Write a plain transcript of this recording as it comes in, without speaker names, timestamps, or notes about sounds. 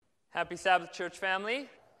Happy Sabbath, church family.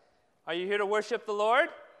 Are you here to worship the Lord?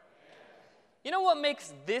 You know what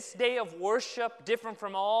makes this day of worship different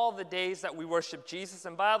from all the days that we worship Jesus?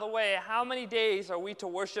 And by the way, how many days are we to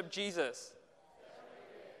worship Jesus?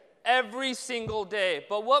 Every single day.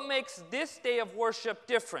 But what makes this day of worship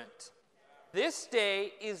different? This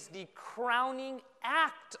day is the crowning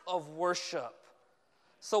act of worship.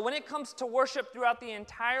 So when it comes to worship throughout the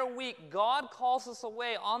entire week, God calls us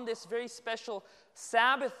away on this very special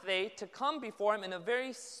Sabbath day to come before Him in a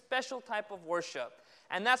very special type of worship.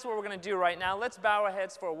 And that's what we're going to do right now. Let's bow our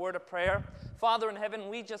heads for a word of prayer. Father in heaven,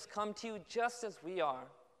 we just come to you just as we are.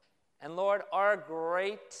 And Lord, our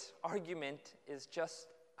great argument is just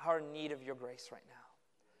our need of your grace right now.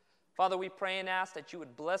 Father, we pray and ask that you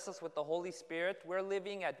would bless us with the Holy Spirit. We're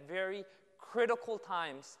living at very critical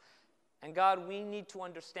times. And God, we need to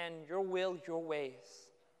understand your will, your ways.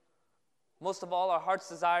 Most of all, our heart's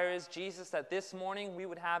desire is, Jesus, that this morning we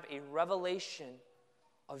would have a revelation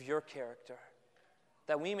of your character.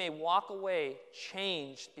 That we may walk away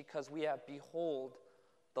changed because we have behold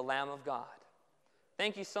the Lamb of God.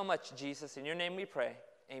 Thank you so much, Jesus. In your name we pray.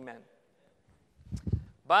 Amen.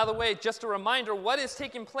 By the way, just a reminder, what is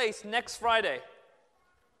taking place next Friday?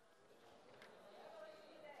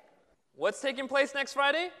 What's taking place next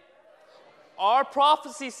Friday? Our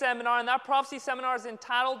prophecy seminar, and that prophecy seminar is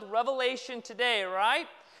entitled Revelation Today, right?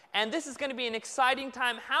 And this is going to be an exciting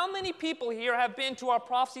time. How many people here have been to our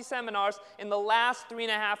prophecy seminars in the last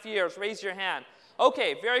 3.5 years? Raise your hand.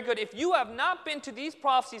 Okay, very good. If you have not been to these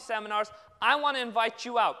prophecy seminars, I want to invite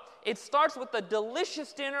you out. It starts with a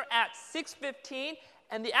delicious dinner at 6:15,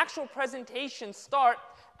 and the actual presentations start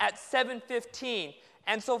at 7:15.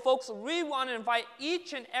 And so, folks, we want to invite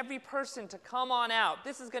each and every person to come on out.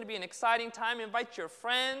 This is going to be an exciting time. Invite your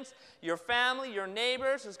friends, your family, your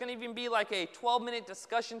neighbors. There's going to even be like a 12-minute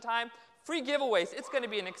discussion time. Free giveaways. It's going to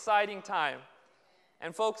be an exciting time.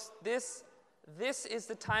 And, folks, this is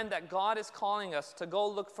the time that God is calling us to go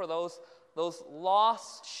look for those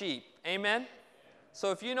lost sheep. Amen?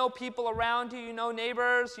 So if you know people around you, you know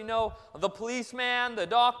neighbors, you know the policeman, the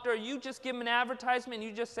doctor, you just give them an advertisement and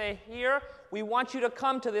you just say, here, we want you to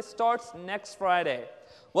come to this. Starts next Friday.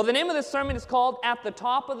 Well, the name of this sermon is called At the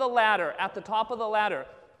Top of the Ladder. At the Top of the Ladder.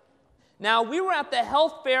 Now, we were at the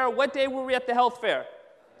health fair. What day were we at the health fair?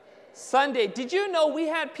 Sunday. Did you know we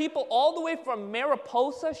had people all the way from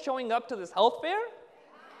Mariposa showing up to this health fair?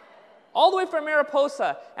 All the way from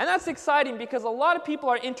Mariposa. And that's exciting because a lot of people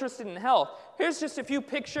are interested in health. Here's just a few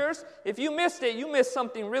pictures. If you missed it, you missed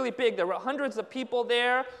something really big. There were hundreds of people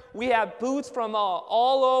there. We had booths from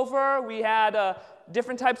all over. We had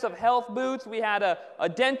different types of health booths. We had a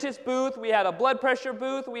dentist booth. We had a blood pressure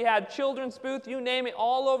booth. We had children's booth. You name it,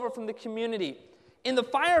 all over from the community. In the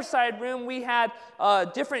fireside room, we had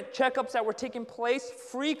different checkups that were taking place,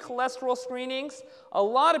 free cholesterol screenings. A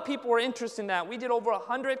lot of people were interested in that. We did over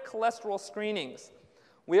 100 cholesterol screenings.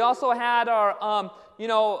 We also had our,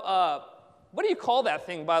 what do you call that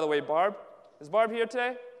thing, by the way, Barb? Is Barb here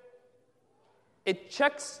today? It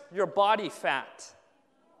checks your body fat.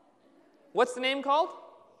 What's the name called? BMI.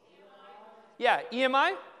 Yeah, EMI?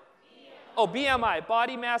 BMI. Oh, BMI,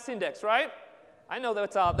 Body Mass Index, right? I know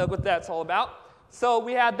what that's all about. So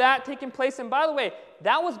we had that taking place. And by the way,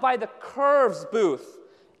 that was by the Curves booth.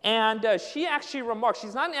 And she actually remarked,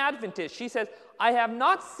 she's not an Adventist. She says, I have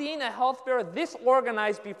not seen a health fair this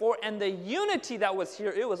organized before. And the unity that was here,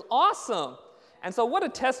 it was awesome. And so what a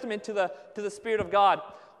testament to the Spirit of God.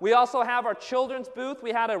 We also have our children's booth.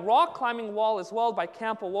 We had a rock climbing wall as well by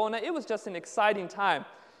Camp Awona. It was just an exciting time.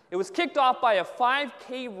 It was kicked off by a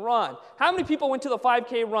 5K run. How many people went to the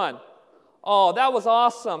 5K run? Oh, that was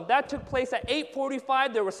awesome. That took place at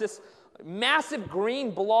 8:45. There was this massive green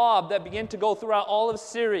blob that began to go throughout all of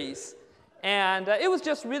series. And it was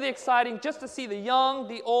just really exciting just to see the young,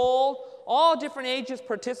 the old, all different ages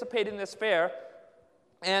participate in this fair.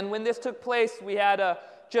 And when this took place, we had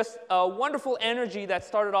just a wonderful energy that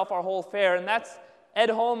started off our whole fair. And that's Ed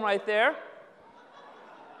Holm right there.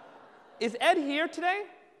 Is Ed here today?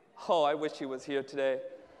 Oh, I wish he was here today.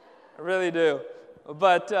 I really do.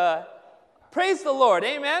 But praise the Lord,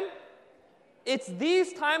 amen? It's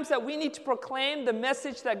these times that we need to proclaim the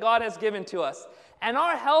message that God has given to us. And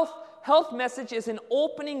our health message is an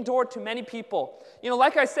opening door to many people. You know,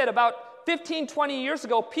 like I said, about 15, 20 years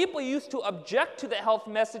ago, people used to object to the health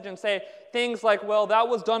message and say things like, well, that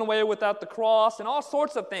was done away without the cross and all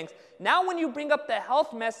sorts of things. Now when you bring up the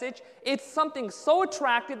health message, it's something so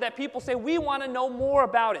attractive that people say, we want to know more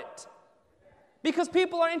about it. Because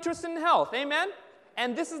people are interested in health, amen?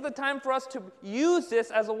 And this is the time for us to use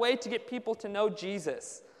this as a way to get people to know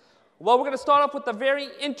Jesus. Well, we're going to start off with a very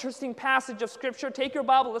interesting passage of Scripture. Take your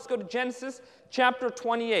Bible. Let's go to Genesis chapter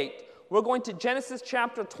 28. We're going to Genesis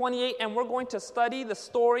chapter 28, and we're going to study the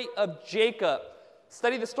story of Jacob.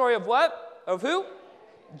 Study the story of what? Of who?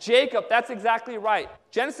 Jacob. That's exactly right.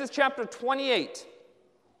 Genesis chapter 28.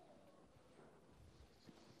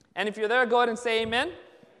 And if you're there, go ahead and say amen.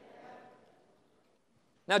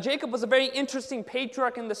 Now, Jacob was a very interesting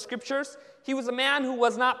patriarch in the Scriptures. He was a man who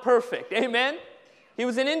was not perfect. Amen? He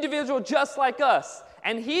was an individual just like us.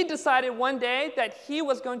 And he decided one day that he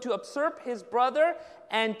was going to usurp his brother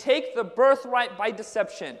and take the birthright by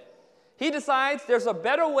deception. He decides there's a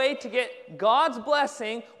better way to get God's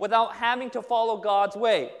blessing without having to follow God's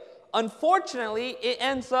way. Unfortunately, it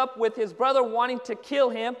ends up with his brother wanting to kill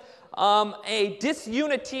him, a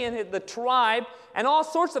disunity in the tribe, and all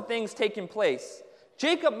sorts of things taking place.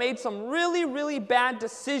 Jacob made some really, really bad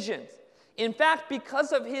decisions. In fact,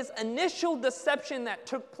 because of his initial deception that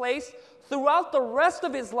took place, throughout the rest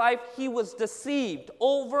of his life, he was deceived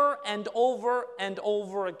over and over and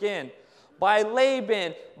over again. By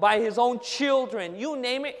Laban, by his own children, you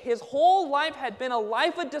name it. His whole life had been a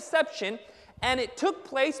life of deception, and it took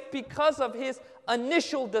place because of his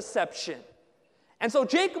initial deception. And so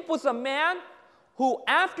Jacob was a man who,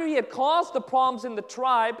 after he had caused the problems in the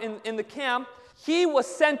tribe, in the camp, he was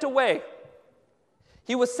sent away.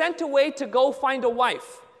 He was sent away to go find a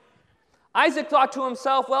wife. Isaac thought to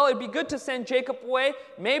himself, well, it'd be good to send Jacob away.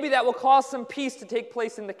 Maybe that will cause some peace to take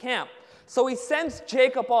place in the camp. So he sends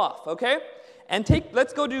Jacob off, okay? And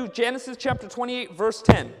let's go to Genesis chapter 28, verse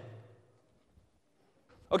 10.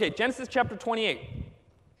 Okay, Genesis chapter 28.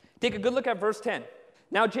 Take a good look at verse 10.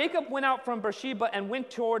 Now Jacob went out from Beersheba and went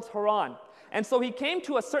towards Haran. And so he came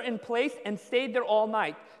to a certain place and stayed there all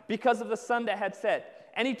night because of the sun that had set.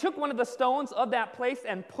 And he took one of the stones of that place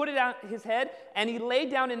and put it on his head, and he lay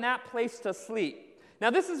down in that place to sleep. Now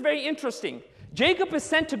this is very interesting. Jacob is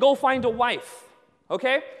sent to go find a wife,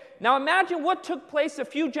 okay? Now imagine what took place a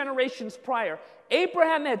few generations prior.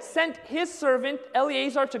 Abraham had sent his servant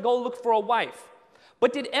Eliezer to go look for a wife.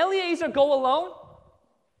 But did Eliezer go alone?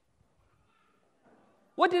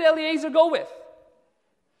 What did Eliezer go with?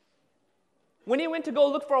 When he went to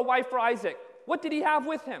go look for a wife for Isaac, what did he have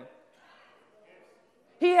with him?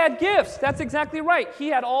 He had gifts. That's exactly right. He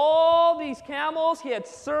had all these camels. He had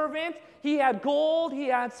servants. He had gold. He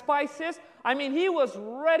had spices. I mean, he was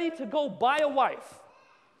ready to go buy a wife.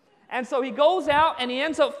 And so he goes out and he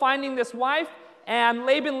ends up finding this wife, and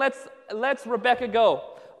Laban lets Rebekah go.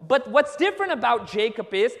 But what's different about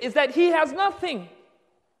Jacob is that he has nothing.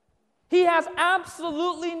 He has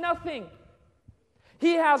absolutely nothing.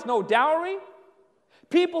 He has no dowry.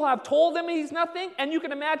 People have told him he's nothing, and you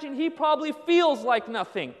can imagine he probably feels like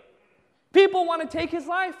nothing. People want to take his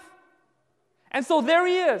life. And so there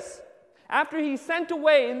he is, after he's sent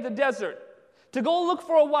away in the desert to go look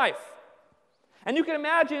for a wife. And you can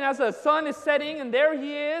imagine as the sun is setting, and there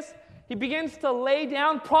he is, he begins to lay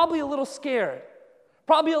down, probably a little scared,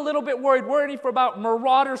 probably a little bit worried for about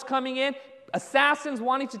marauders coming in, assassins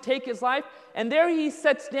wanting to take his life, and there he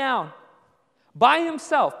sits down. By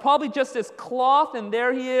himself, probably just his cloth, and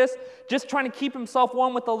there he is, just trying to keep himself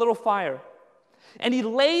warm with a little fire. And he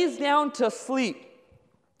lays down to sleep.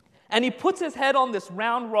 And he puts his head on this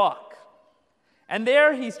round rock. And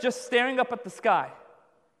there he's just staring up at the sky.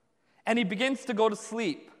 And he begins to go to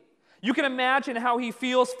sleep. You can imagine how he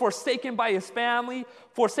feels forsaken by his family,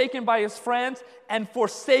 forsaken by his friends, and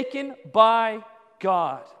forsaken by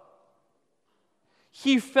God.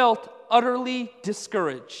 He felt utterly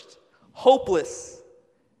discouraged, hopeless.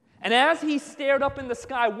 And as he stared up in the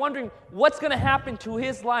sky, wondering what's going to happen to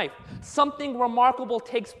his life, something remarkable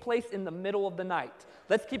takes place in the middle of the night.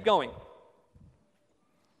 Let's keep going.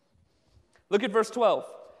 Look at verse 12.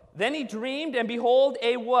 Then he dreamed, and behold,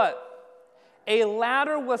 a what? A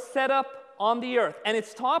ladder was set up on the earth, and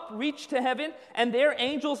its top reached to heaven, and there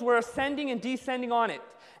angels were ascending and descending on it.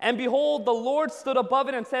 And behold, the Lord stood above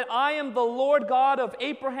it and said, I am the Lord God of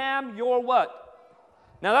Abraham, your what?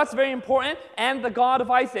 Now that's very important. And the God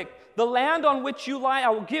of Isaac. The land on which you lie I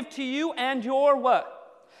will give to you and your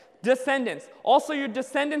what? Descendants. Also your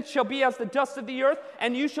descendants shall be as the dust of the earth,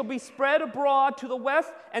 and you shall be spread abroad to the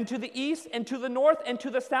west and to the east and to the north and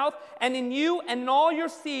to the south, and in you and in all your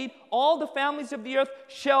seed all the families of the earth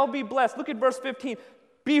shall be blessed. Look at verse 15.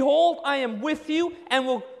 Behold, I am with you and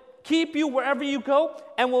will keep you wherever you go,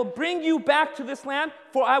 and will bring you back to this land,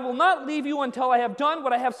 for I will not leave you until I have done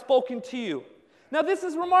what I have spoken to you. Now this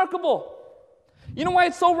is remarkable. You know why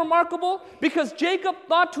it's so remarkable? Because Jacob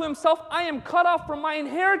thought to himself, I am cut off from my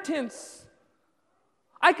inheritance.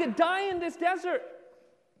 I could die in this desert.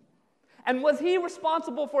 And was he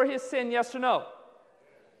responsible for his sin, yes or no?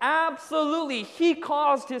 Absolutely, he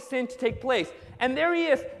caused his sin to take place. And there he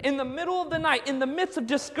is in the middle of the night, in the midst of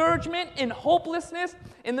discouragement, in hopelessness,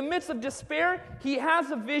 in the midst of despair. He has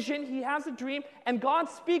a vision, he has a dream, and God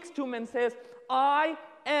speaks to him and says, I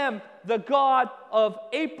am the God of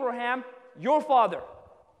Abraham, your father.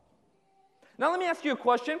 Now let me ask you a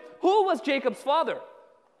question. Who was Jacob's father?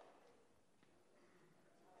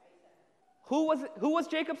 Who was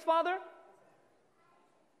Jacob's father?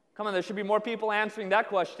 Come on, there should be more people answering that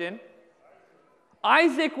question.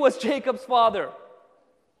 Isaac was Jacob's father.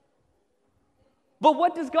 But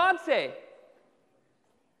what does God say?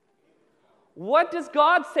 What does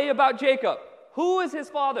God say about Jacob? Who is his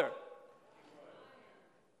father?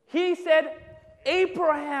 He said,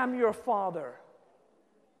 Abraham, your father.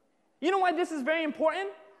 You know why this is very important?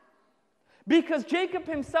 Because Jacob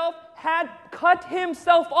himself had cut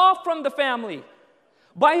himself off from the family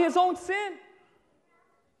by his own sin.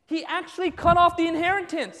 He actually cut off the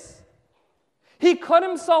inheritance. He cut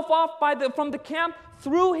himself off from the camp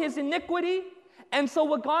through his iniquity. And so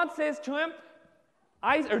what God says to him,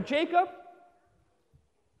 Jacob,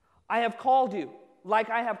 I have called you like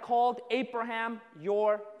I have called Abraham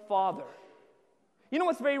your father. You know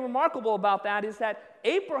what's very remarkable about that is that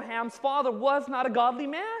Abraham's father was not a godly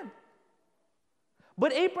man.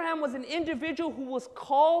 But Abraham was an individual who was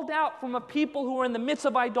called out from a people who were in the midst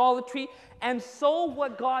of idolatry. And so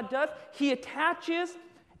what God does, he attaches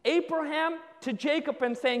Abraham to Jacob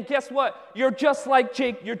and saying, guess what? You're just like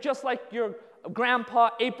You're just like your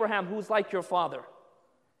grandpa Abraham, who's like your father.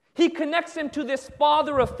 He connects him to this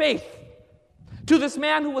father of faith, to this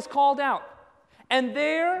man who was called out. And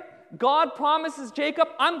there, God promises Jacob,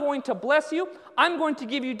 I'm going to bless you. I'm going to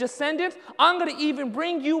give you descendants. I'm going to even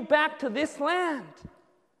bring you back to this land.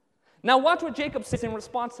 Now watch what Jacob says in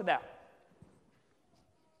response to that.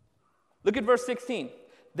 Look at verse 16.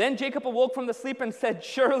 Then Jacob awoke from the sleep and said,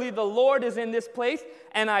 surely the Lord is in this place,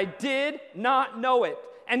 and I did not know it.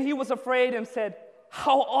 And he was afraid and said,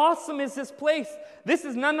 how awesome is this place? This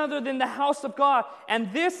is none other than the house of God,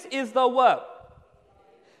 and this is the what?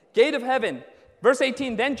 Gate of heaven. Verse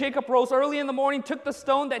 18, then Jacob rose early in the morning, took the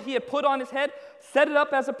stone that he had put on his head, set it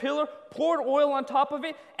up as a pillar, poured oil on top of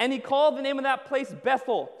it, and he called the name of that place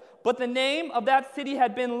Bethel. But the name of that city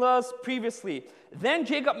had been Luz previously. Then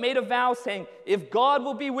Jacob made a vow, saying, if God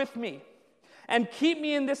will be with me, and keep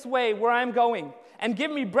me in this way where I am going, and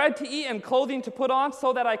give me bread to eat and clothing to put on,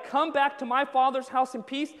 so that I come back to my father's house in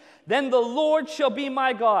peace, then the Lord shall be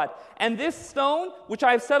my God. And this stone, which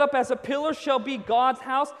I have set up as a pillar, shall be God's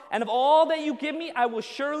house. And of all that you give me, I will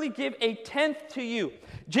surely give a tenth to you.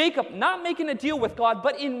 Jacob, not making a deal with God,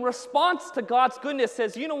 but in response to God's goodness,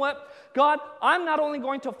 says, you know what, God, I'm not only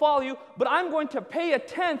going to follow you, but I'm going to pay a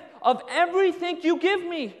tenth of everything you give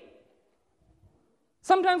me.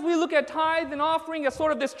 Sometimes we look at tithe and offering as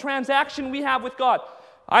sort of this transaction we have with God.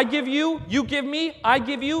 I give you, you give me, I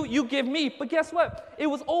give you, you give me. But guess what? It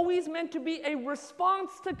was always meant to be a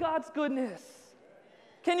response to God's goodness.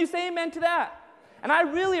 Can you say amen to that? And I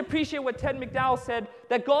really appreciate what Ted McDowell said,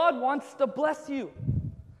 that God wants to bless you.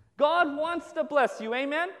 God wants to bless you,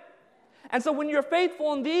 amen? And so when you're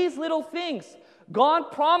faithful in these little things,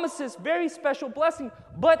 God promises very special blessing,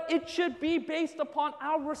 but it should be based upon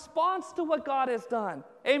our response to what God has done.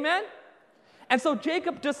 Amen? And so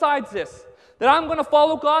Jacob decides this, that I'm going to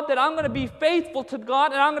follow God, that I'm going to be faithful to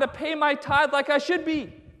God, and I'm going to pay my tithe like I should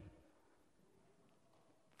be.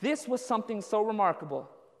 This was something so remarkable.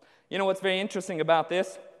 You know what's very interesting about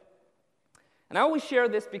this? And I always share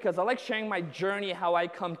this because I like sharing my journey, how I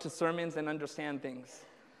come to sermons and understand things.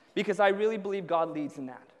 Because I really believe God leads in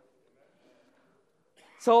that.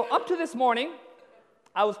 So up to this morning,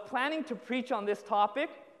 I was planning to preach on this topic,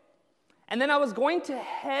 and then I was going to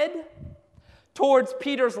head towards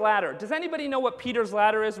Peter's ladder. Does anybody know what Peter's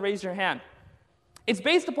ladder is? Raise your hand. It's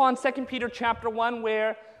based upon 2 Peter chapter 1,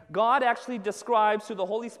 where God actually describes through the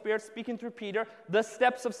Holy Spirit speaking through Peter the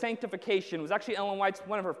steps of sanctification. It was actually Ellen White's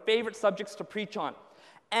one of her favorite subjects to preach on.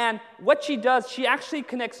 And what she does, she actually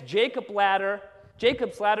connects Jacob's ladder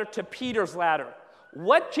to Peter's ladder.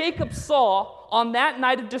 What Jacob saw on that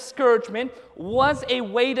night of discouragement was a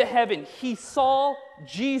way to heaven. He saw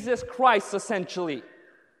Jesus Christ, essentially.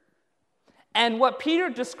 And what Peter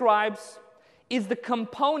describes is the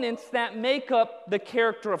components that make up the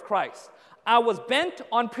character of Christ. I was bent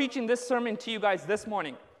on preaching this sermon to you guys this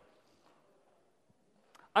morning.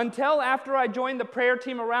 Until after I joined the prayer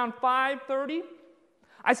team around 5:30,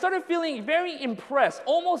 I started feeling very impressed,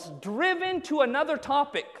 almost driven to another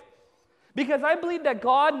topic. Because I believe that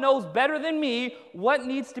God knows better than me what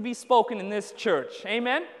needs to be spoken in this church.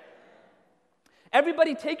 Amen?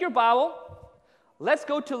 Everybody take your Bible. Let's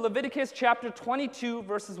go to Leviticus chapter 22,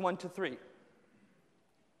 verses 1 to 3.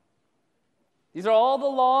 These are all the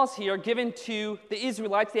laws here given to the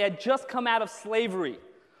Israelites. They had just come out of slavery.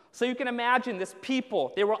 So you can imagine this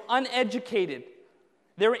people, they were uneducated.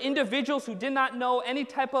 They were individuals who did not know any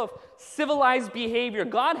type of civilized behavior.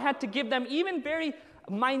 God had to give them even very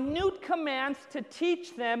minute commands to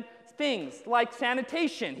teach them things like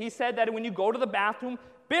sanitation. He said that when you go to the bathroom,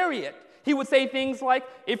 bury it. He would say things like,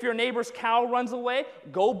 if your neighbor's cow runs away,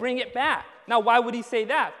 go bring it back. Now, why would he say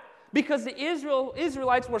that? Because the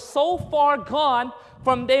Israelites were so far gone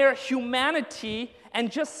from their humanity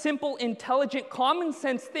and just simple, intelligent, common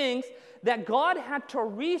sense things that God had to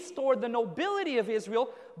restore the nobility of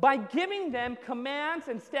Israel by giving them commands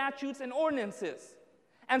and statutes and ordinances.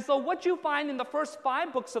 And so what you find in the first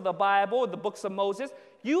 5 books of the Bible, the books of Moses,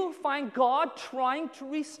 you find God trying to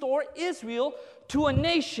restore Israel to a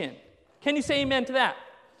nation. Can you say amen to that?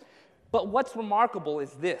 But what's remarkable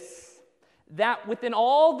is this, that within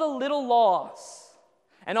all the little laws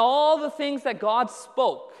and all the things that God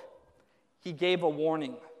spoke, he gave a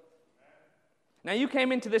warning. Now you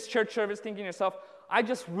came into this church service thinking to yourself, I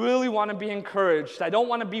just really want to be encouraged. I don't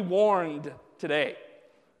want to be warned today,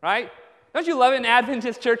 right? Don't you love it in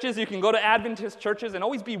Adventist churches? You can go to Adventist churches and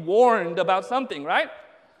always be warned about something, right?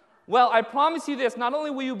 Well, I promise you this, not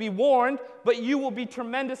only will you be warned, but you will be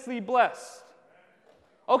tremendously blessed.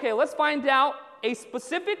 Okay, let's find out a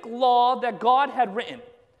specific law that God had written.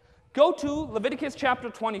 Go to Leviticus chapter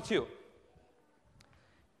 22.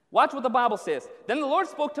 Watch what the Bible says. Then the Lord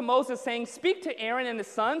spoke to Moses, saying, speak to Aaron and his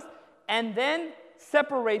sons, and then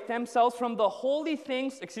separate themselves from the holy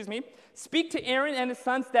things, speak to Aaron and his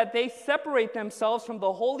sons that they separate themselves from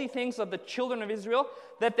the holy things of the children of Israel,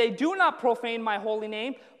 that they do not profane my holy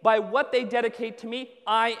name by what they dedicate to me.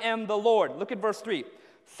 I am the Lord. Look at verse 3.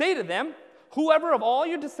 Say to them, whoever of all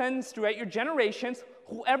your descendants throughout your generations,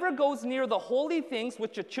 whoever goes near the holy things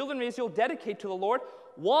which the children of Israel dedicate to the Lord,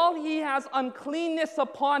 while he has uncleanness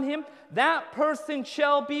upon him, that person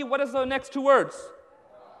shall be, what is the next 2 words?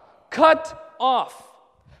 Cut off.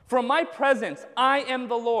 From my presence, I am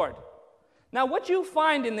the Lord. Now, what you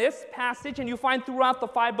find in this passage, and you find throughout the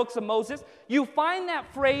 5 books of Moses, you find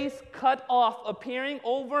that phrase, cut off, appearing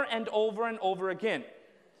over and over and over again.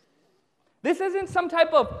 This isn't some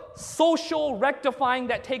type of social rectifying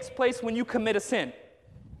that takes place when you commit a sin.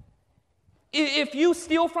 If you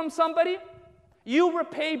steal from somebody, you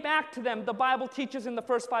repay back to them, the Bible teaches in the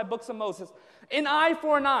first 5 books of Moses, an eye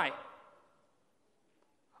for an eye.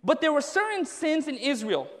 But there were certain sins in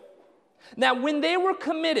Israel that when they were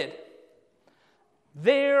committed,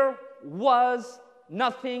 there was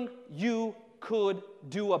nothing you could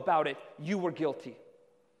do about it. You were guilty.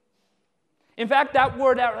 In fact, that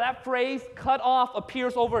word, that phrase, cut off,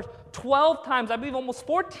 appears over 12 times, I believe almost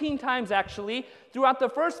 14 times actually, throughout the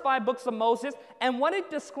first 5 books of Moses. And what it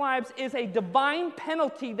describes is a divine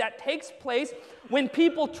penalty that takes place when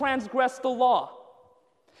people transgress the law.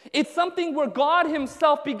 It's something where God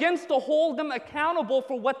himself begins to hold them accountable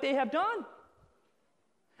for what they have done.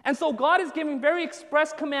 And so God is giving very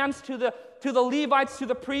express commands to the Levites, to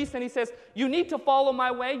the priests, and he says, you need to follow my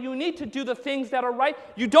way. You need to do the things that are right.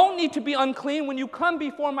 You don't need to be unclean. When you come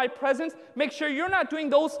before my presence, make sure you're not doing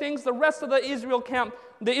those things the rest of the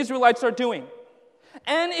Israelites are doing.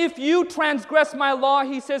 And if you transgress my law,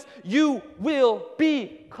 he says, you will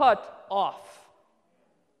be cut off.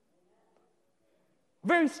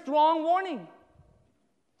 Very strong warning.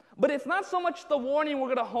 But it's not so much the warning we're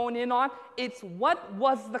going to hone in on, it's what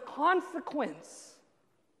was the consequence.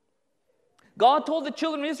 God told the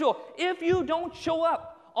children of Israel, if you don't show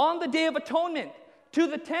up on the Day of Atonement to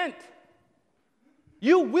the tent,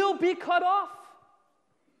 you will be cut off.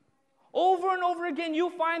 Over and over again, you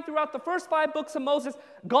find throughout the first 5 books of Moses,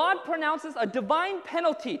 God pronounces a divine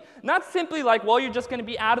penalty. Not simply like, well, you're just going to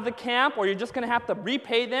be out of the camp, or you're just going to have to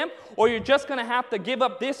repay them, or you're just going to have to give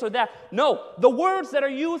up this or that. No, the words that are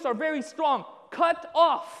used are very strong. Cut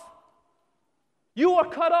off. You are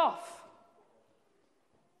cut off.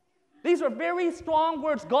 These are very strong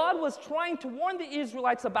words. God was trying to warn the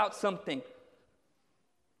Israelites about something.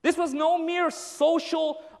 This was no mere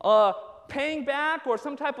social paying back or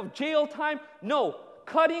some type of jail time. No,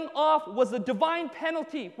 cutting off was a divine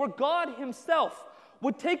penalty where God himself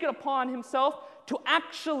would take it upon himself to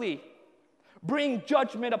actually bring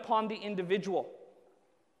judgment upon the individual.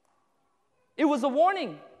 It was a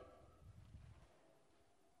warning.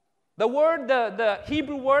 The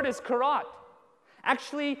Hebrew word is karat.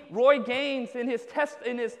 Actually, Roy Gaines in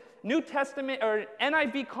his New Testament or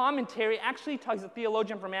NIV commentary, actually he's a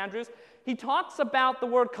theologian from Andrews, he talks about the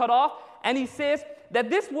word cut off, and he says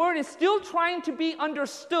that this word is still trying to be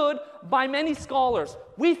understood by many scholars.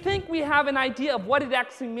 We think we have an idea of what it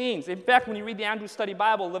actually means. In fact, when you read the Andrews Study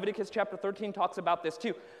Bible, Leviticus chapter 13 talks about this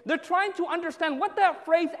too. They're trying to understand what that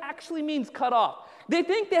phrase actually means, cut off. They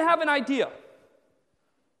think they have an idea.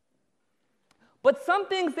 But some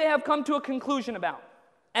things they have come to a conclusion about,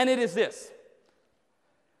 and it is this.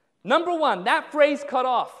 Number one, that phrase cut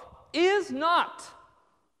off is not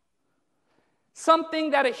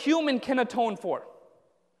something that a human can atone for.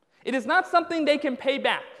 It is not something they can pay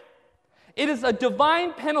back. It is a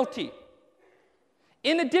divine penalty.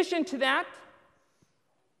 In addition to that,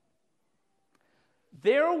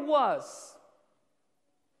 there was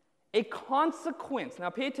a consequence. Now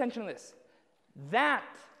pay attention to this. That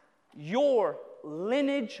your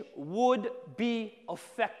lineage would be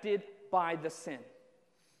affected by the sin.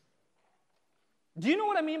 Do you know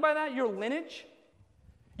what I mean by that? Your lineage?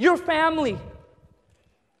 Your family.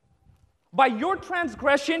 By your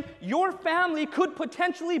transgression, your family could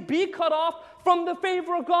potentially be cut off from the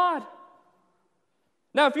favor of God.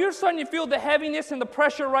 Now, if you're starting to feel the heaviness and the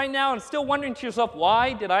pressure right now and still wondering to yourself,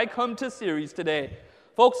 why did I come to series today?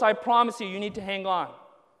 Folks, I promise you need to hang on.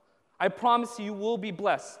 I promise you will be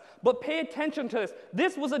blessed. But pay attention to this.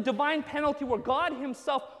 This was a divine penalty where God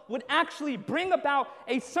himself would actually bring about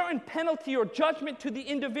a certain penalty or judgment to the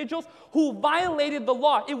individuals who violated the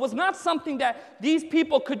law. It was not something that these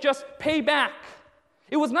people could just pay back.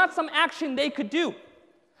 It was not some action they could do.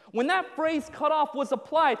 When that phrase cut off was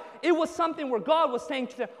applied, it was something where God was saying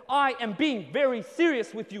to them, I am being very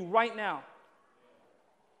serious with you right now.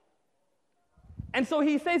 And so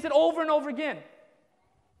he says it over and over again.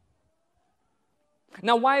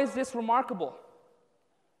 Now, why is this remarkable?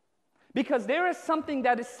 Because there is something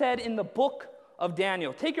that is said in the book of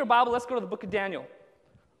Daniel. Take your Bible, let's go to the book of Daniel.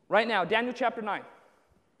 Right now, Daniel chapter 9.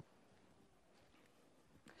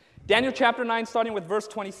 Daniel chapter 9, starting with verse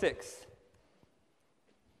 26.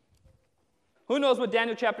 Who knows what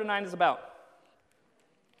Daniel chapter 9 is about?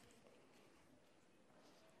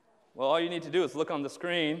 Well, all you need to do is look on the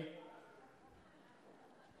screen.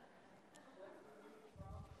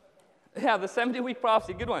 Yeah, the 70-week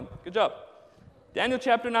prophecy. Good one. Good job. Daniel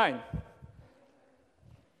chapter 9.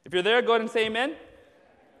 If you're there, go ahead and say amen.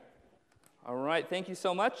 All right, thank you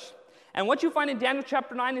so much. And what you find in Daniel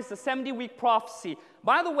chapter 9 is the 70-week prophecy.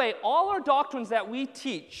 By the way, all our doctrines that we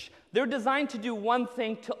teach, they're designed to do one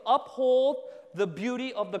thing, to uphold the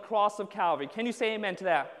beauty of the cross of Calvary. Can you say amen to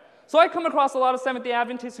that? So I come across a lot of Seventh-day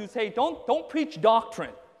Adventists who say, don't preach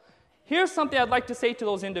doctrine. Here's something I'd like to say to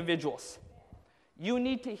those individuals. You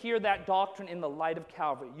need to hear that doctrine in the light of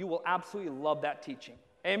Calvary. You will absolutely love that teaching.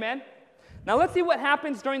 Amen? Now let's see what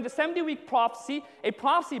happens during the 70-week prophecy. A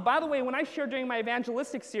prophecy, by the way, when I share during my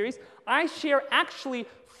evangelistic series, I share actually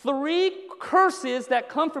 3 curses that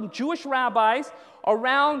come from Jewish rabbis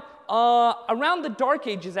around the Dark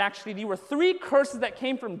Ages, actually. There were 3 curses that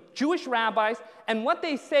came from Jewish rabbis, and what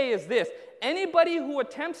they say is this. Anybody who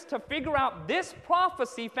attempts to figure out this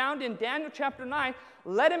prophecy found in Daniel chapter 9,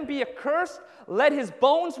 let him be accursed, let his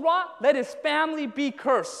bones rot, let his family be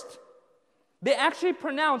cursed. They actually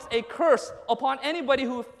pronounce a curse upon anybody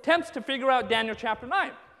who attempts to figure out Daniel chapter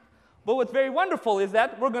 9. But what's very wonderful is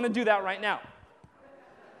that we're going to do that right now.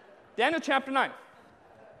 Daniel chapter 9.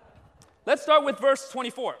 Let's start with verse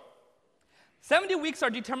 24. 70 weeks are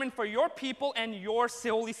determined for your people and your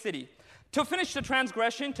holy city, to finish the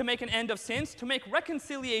transgression, to make an end of sins, to make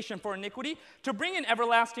reconciliation for iniquity, to bring in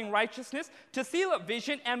everlasting righteousness, to seal up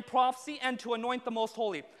vision and prophecy, and to anoint the most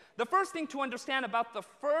holy. The first thing to understand about the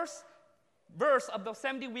first verse of the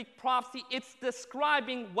 70-week prophecy, it's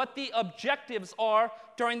describing what the objectives are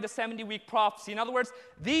during the 70-week prophecy. In other words,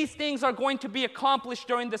 these things are going to be accomplished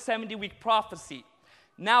during the 70-week prophecy.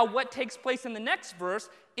 Now, what takes place in the next verse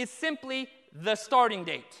is simply the starting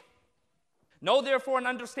date. Know therefore and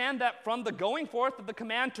understand that from the going forth of the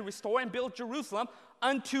command to restore and build Jerusalem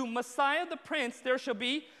unto Messiah the Prince there shall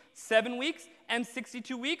be 7 weeks and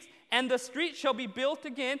 62 weeks, and the street shall be built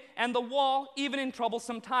again, and the wall even in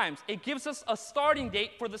troublesome times. It gives us a starting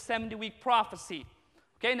date for the 70-week prophecy.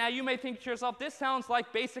 Okay, now you may think to yourself, this sounds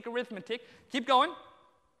like basic arithmetic. Keep going.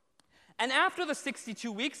 And after the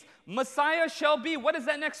 62 weeks, Messiah shall be, what is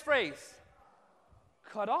that next phrase?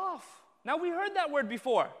 Cut off. Now we heard that word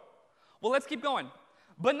before. Well, let's keep going.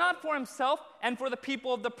 But not for himself and for the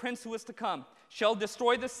people of the prince who is to come. shall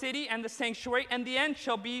destroy the city and the sanctuary, and the end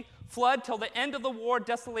shall be flood till the end of the war,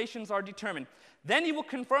 desolations are determined. Then he will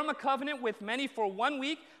confirm a covenant with many for 1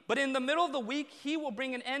 week, but in the middle of the week he will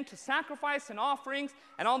bring an end to sacrifice and offerings,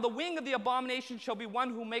 and on the wing of the abomination shall be one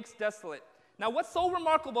who makes desolate. Now, what's so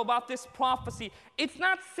remarkable about this prophecy, it's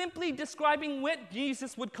not simply describing when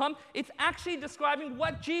Jesus would come, it's actually describing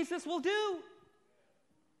what Jesus will do.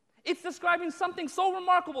 It's describing something so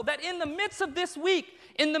remarkable that in the midst of this week,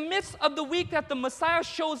 in the midst of the week that the Messiah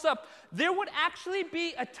shows up, there would actually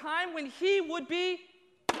be a time when he would be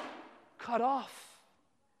cut off.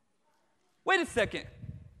 Wait a second.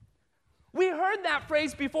 We heard that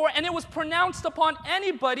phrase before, and it was pronounced upon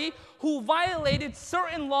anybody who violated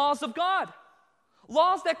certain laws of God.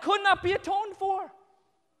 Laws that could not be atoned for.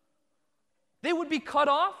 They would be cut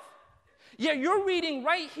off. Yet you're reading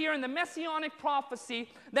right here in the Messianic prophecy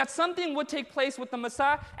that something would take place with the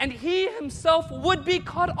Messiah, and he himself would be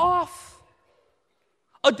cut off.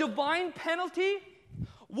 A divine penalty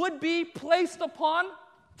would be placed upon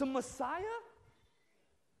the Messiah?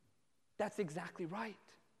 That's exactly right.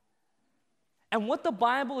 And what the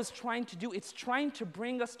Bible is trying to do, it's trying to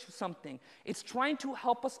bring us to something. It's trying to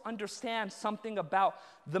help us understand something about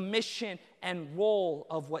the mission and role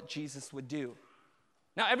of what Jesus would do.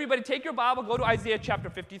 Now, everybody take your Bible, go to Isaiah chapter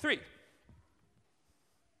 53.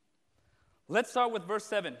 Let's start with verse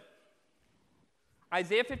 7.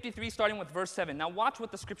 Isaiah 53, starting with verse 7. Now, watch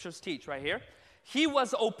what the scriptures teach right here. He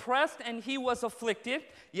was oppressed and he was afflicted,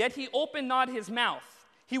 yet he opened not his mouth.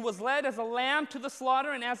 He was led as a lamb to the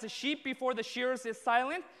slaughter, and as a sheep before the shearers is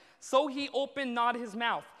silent, so he opened not his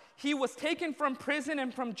mouth. He was taken from prison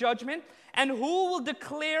and from judgment, and who will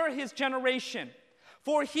declare his generation?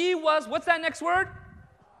 For he was, what's that next word?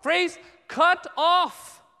 Phrase, cut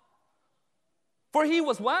off. For he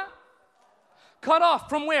was what? Cut off.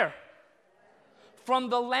 From where? From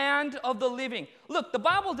the land of the living. Look, the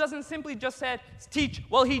Bible doesn't simply just teach,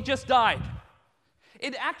 well, he just died.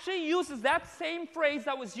 It actually uses that same phrase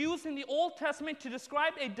that was used in the Old Testament to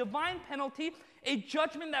describe a divine penalty, a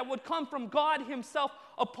judgment that would come from God himself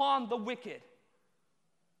upon the wicked.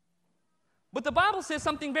 But the Bible says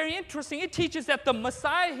something very interesting. It teaches that the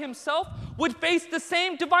Messiah himself would face the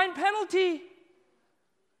same divine penalty.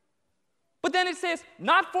 But then it says,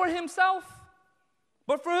 not for himself,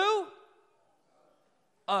 but for who?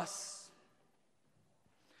 Us.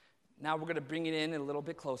 Now we're going to bring it in a little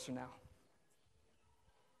bit closer now.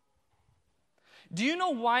 Do you know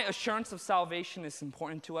why assurance of salvation is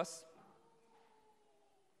important to us?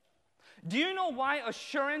 Do you know why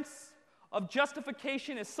assurance of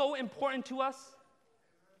justification is so important to us?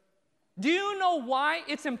 Do you know why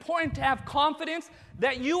it's important to have confidence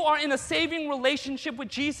that you are in a saving relationship with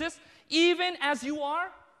Jesus, even as you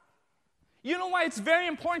are? You know why it's very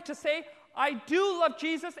important to say, I do love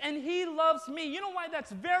Jesus and he loves me. You know why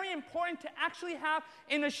that's very important to actually have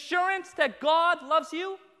an assurance that God loves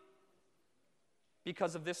you?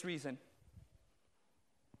 Because of this reason.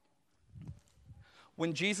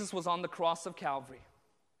 When Jesus was on the cross of Calvary,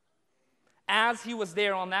 as he was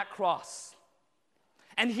there on that cross,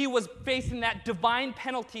 and he was facing that divine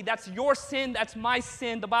penalty, that's your sin, that's my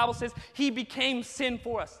sin, the Bible says he became sin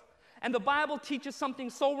for us. And the Bible teaches something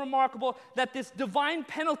so remarkable that this divine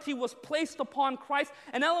penalty was placed upon Christ.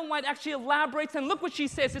 And Ellen White actually elaborates, and look what she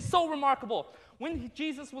says. It's so remarkable. When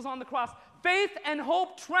Jesus was on the cross, faith and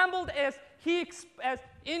hope trembled as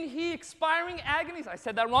in his expiring agonies. I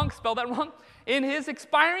said that wrong, spelled that wrong. In his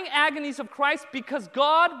expiring agonies of Christ, because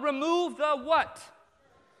God removed the what?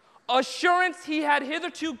 Assurance he had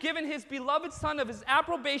hitherto given his beloved Son of his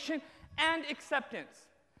approbation and acceptance.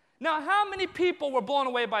 Now, how many people were blown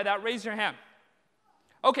away by that? Raise your hand.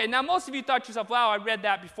 Okay, now most of you thought to yourself, wow, I read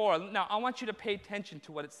that before. Now, I want you to pay attention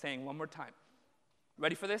to what it's saying one more time.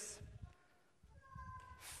 Ready for this?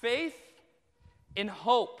 Faith in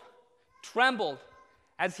hope trembled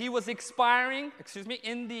as he was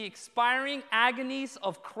in the expiring agonies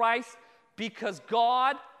of Christ, because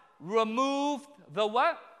God removed the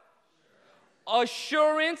what?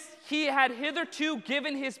 Assurance he had hitherto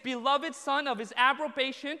given his beloved Son of his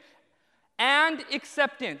approbation and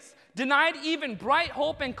acceptance. Denied even bright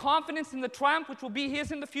hope and confidence in the triumph which will be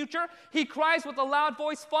his in the future, he cries with a loud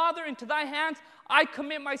voice, Father, into thy hands I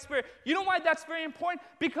commit my spirit. You know why that's very important?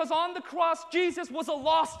 Because on the cross, Jesus was a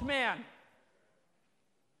lost man.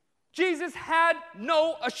 Jesus had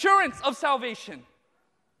no assurance of salvation.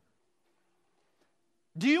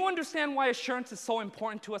 Do you understand why assurance is so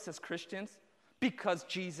important to us as Christians? Because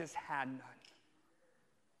Jesus had none.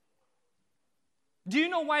 Do you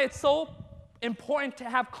know why it's so important to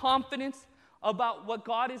have confidence about what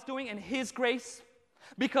God is doing and his grace?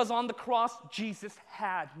 Because on the cross, Jesus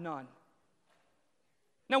had none.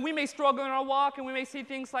 Now, we may struggle in our walk, and we may see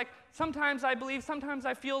things like, sometimes I believe, sometimes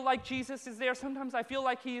I feel like Jesus is there, sometimes I feel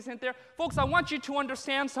like he isn't there. Folks, I want you to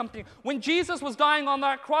understand something. When Jesus was dying on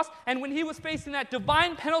that cross, and when he was facing that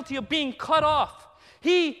divine penalty of being cut off,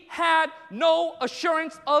 he had no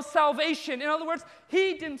assurance of salvation. In other words,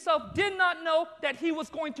 he himself did not know that he was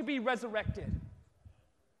going to be resurrected.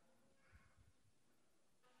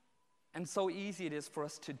 And so easy it is for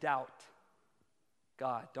us to doubt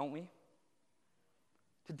God, don't we?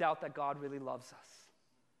 To doubt that God really loves us,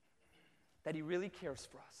 that he really cares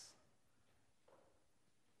for us.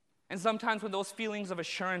 And sometimes when those feelings of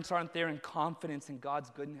assurance aren't there and confidence in God's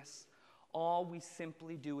goodness, all we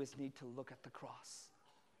simply do is need to look at the cross.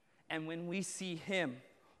 And when we see him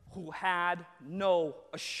who had no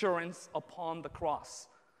assurance upon the cross,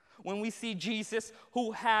 when we see Jesus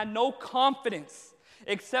who had no confidence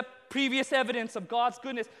except previous evidence of God's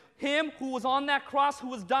goodness, him who was on that cross, who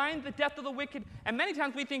was dying the death of the wicked. And many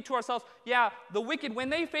times we think to ourselves, yeah, the wicked, when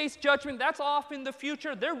they face judgment, that's off in the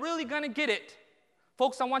future. They're really going to get it.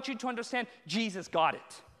 Folks, I want you to understand, Jesus got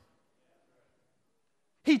it.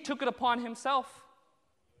 He took it upon himself.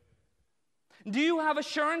 Do you have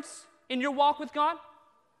assurance in your walk with God?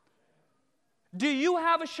 Do you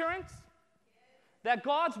have assurance that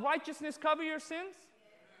God's righteousness covers your sins?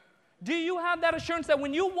 Do you have that assurance that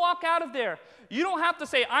when you walk out of there, you don't have to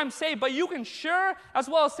say, I'm saved, but you can sure as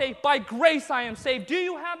well say, by grace I am saved. Do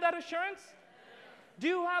you have that assurance? Do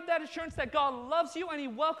you have that assurance that God loves you and he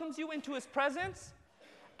welcomes you into his presence?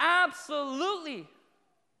 Absolutely.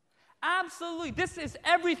 Absolutely. This is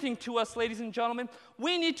everything to us, ladies and gentlemen.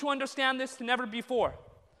 We need to understand this never before.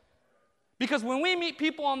 Because when we meet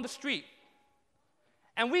people on the street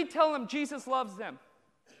and we tell them Jesus loves them,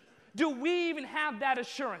 do we even have that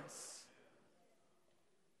assurance?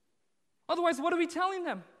 Otherwise, what are we telling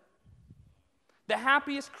them? The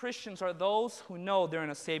happiest Christians are those who know they're in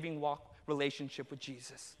a saving relationship with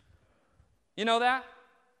Jesus. You know that?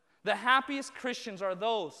 The happiest Christians are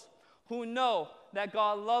those who know that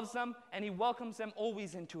God loves them and he welcomes them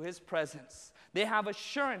always into his presence. They have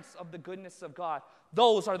assurance of the goodness of God.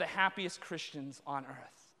 Those are the happiest Christians on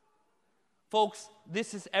earth. Folks,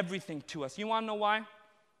 this is everything to us. You want to know why?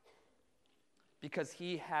 Because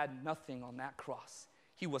he had nothing on that cross.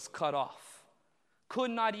 He was cut off.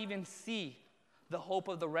 Could not even see the hope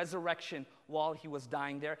of the resurrection while he was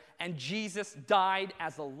dying there. And Jesus died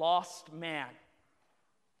as a lost man.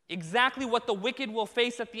 Exactly what the wicked will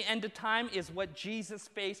face at the end of time is what Jesus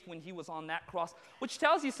faced when he was on that cross, which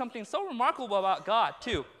tells you something so remarkable about God,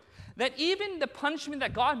 too. That even the punishment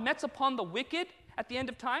that God metes upon the wicked at the end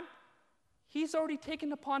of time, he's already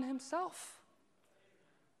taken upon himself.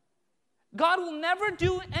 God will never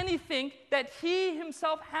do anything that he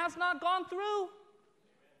himself has not gone through.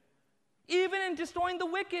 Even in destroying the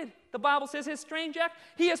wicked, the Bible says his strange act,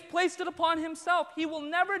 he has placed it upon himself. He will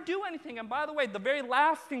never do anything. And by the way, the very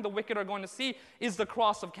last thing the wicked are going to see is the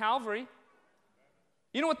cross of Calvary.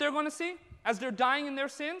 You know what they're going to see as they're dying in their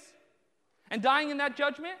sins and dying in that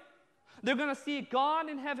judgment? They're going to see God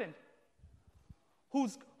in heaven who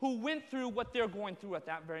went through what they're going through at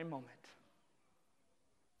that very moment.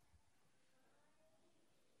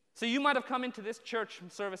 So you might have come into this church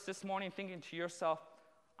service this morning thinking to yourself,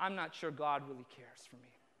 I'm not sure God really cares for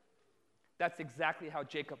me. That's exactly how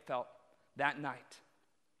Jacob felt that night.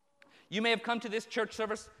 You may have come to this church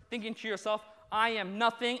service thinking to yourself, I am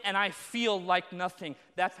nothing and I feel like nothing.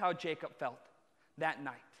 That's how Jacob felt that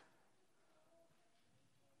night.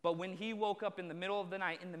 But when he woke up in the middle of the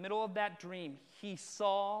night, in the middle of that dream, he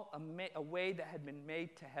saw a way that had been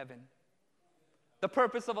made to heaven. The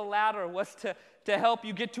purpose of a ladder was to help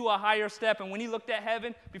you get to a higher step. And when he looked at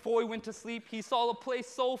heaven before he went to sleep, he saw a place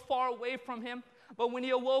so far away from him. But when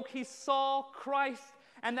he awoke, he saw Christ,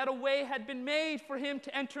 and that a way had been made for him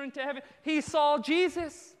to enter into heaven. He saw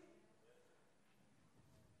Jesus.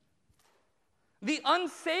 The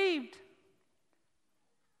unsaved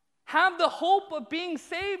have the hope of being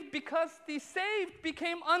saved because the saved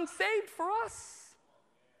became unsaved for us.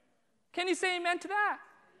 Can you say amen to that?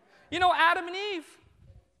 You know, Adam and Eve,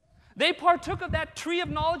 they partook of that tree of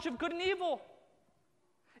knowledge of good and evil.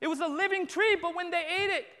 It was a living tree, but when they ate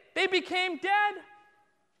it, they became dead.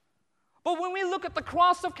 But when we look at the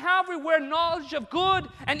cross of Calvary, where knowledge of good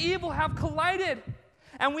and evil have collided,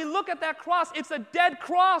 and we look at that cross, it's a dead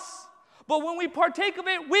cross. But when we partake of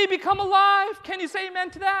it, we become alive. Can you say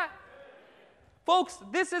amen to that? Folks,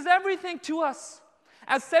 this is everything to us.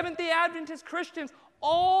 As Seventh-day Adventist Christians,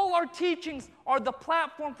 all our teachings are the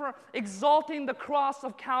platform for exalting the cross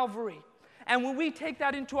of Calvary. And when we take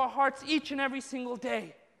that into our hearts each and every single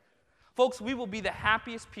day, folks, we will be the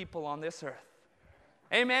happiest people on this earth.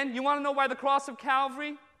 Amen. You want to know why the cross of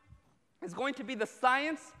Calvary is going to be the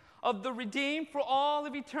science of the redeemed for all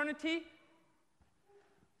of eternity?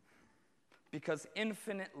 Because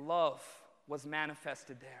infinite love was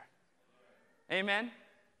manifested there. Amen.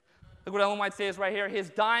 Look what Ellen White says right here. His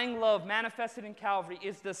dying love manifested in Calvary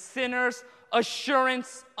is the sinner's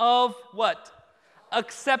assurance of what?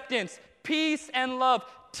 Acceptance, peace, and love.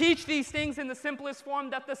 Teach these things in the simplest form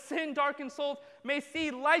that the sin-darkened souls may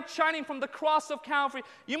see light shining from the cross of Calvary.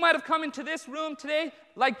 You might have come into this room today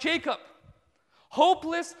like Jacob,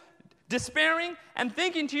 hopeless, despairing, and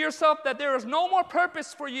thinking to yourself that there is no more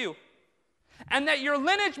purpose for you, and that your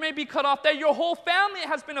lineage may be cut off, that your whole family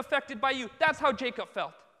has been affected by you. That's how Jacob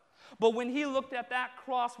felt. But when he looked at that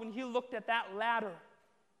cross, when he looked at that ladder,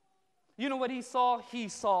 you know what he saw? He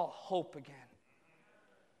saw hope again.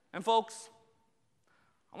 And folks,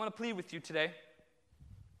 I want to plead with you today,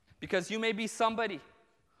 because you may be somebody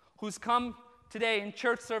who's come today in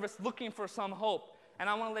church service looking for some hope. And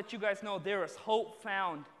I want to let you guys know there is hope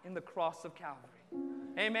found in the cross of Calvary.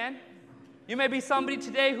 Amen? You may be somebody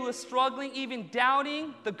today who is struggling, even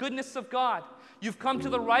doubting the goodness of God. You've come to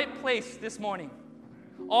the right place this morning.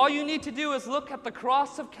 All you need to do is look at the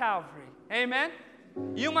cross of Calvary. Amen?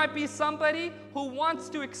 You might be somebody who wants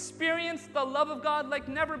to experience the love of God like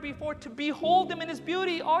never before, to behold Him in His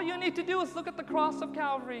beauty. All you need to do is look at the cross of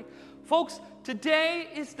Calvary. Folks, today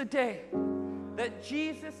is the day that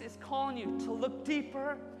Jesus is calling you to look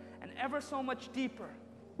deeper and ever so much deeper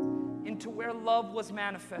into where love was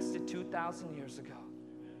manifested 2,000 years ago.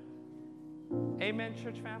 Amen,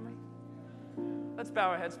 church family? Let's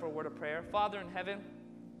bow our heads for a word of prayer. Father in heaven,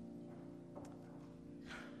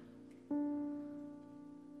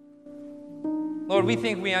 Lord, we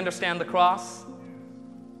think we understand the cross.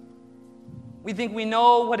 We think we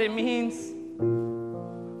know what it means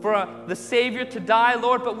for the Savior to die,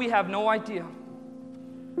 Lord, but we have no idea.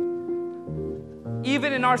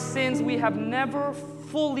 Even in our sins, we have never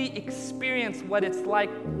fully experienced what it's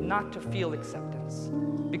like not to feel acceptance,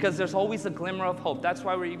 because there's always a glimmer of hope. That's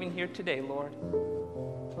why we're even here today, Lord.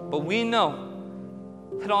 But we know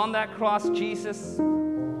that on that cross, Jesus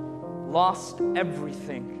lost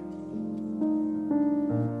everything.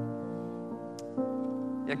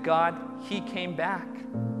 Yet God, He came back.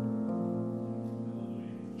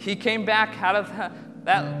 He came back out of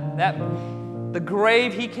the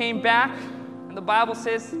grave. He came back. And the Bible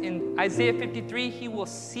says in Isaiah 53, He will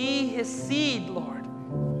see His seed, Lord,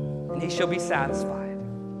 and he shall be satisfied.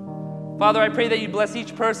 Father, I pray that you bless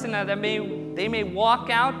each person, that they may walk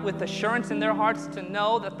out with assurance in their hearts to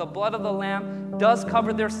know that the blood of the Lamb does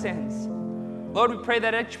cover their sins. Lord, we pray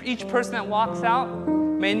that each person that walks out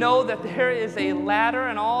may know that there is a ladder,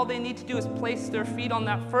 and all they need to do is place their feet on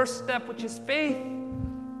that first step, which is faith,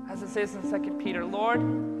 as it says in 2 Peter. Lord,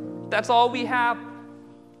 that's all we have.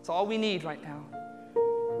 It's all we need right now.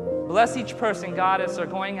 Bless each person, God, as they're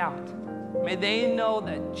going out. May they know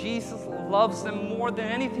that Jesus loves them more than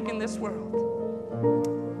anything in this world.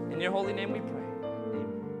 In your holy name we pray.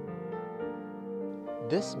 Amen.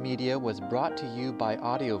 This media was brought to you by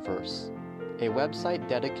Audioverse, a website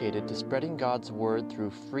dedicated to spreading God's Word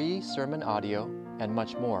through free sermon audio and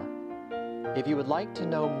much more. If you would like to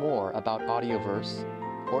know more about Audioverse,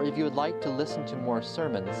 or if you would like to listen to more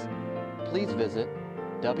sermons, please visit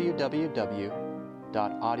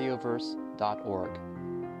www.audioverse.org.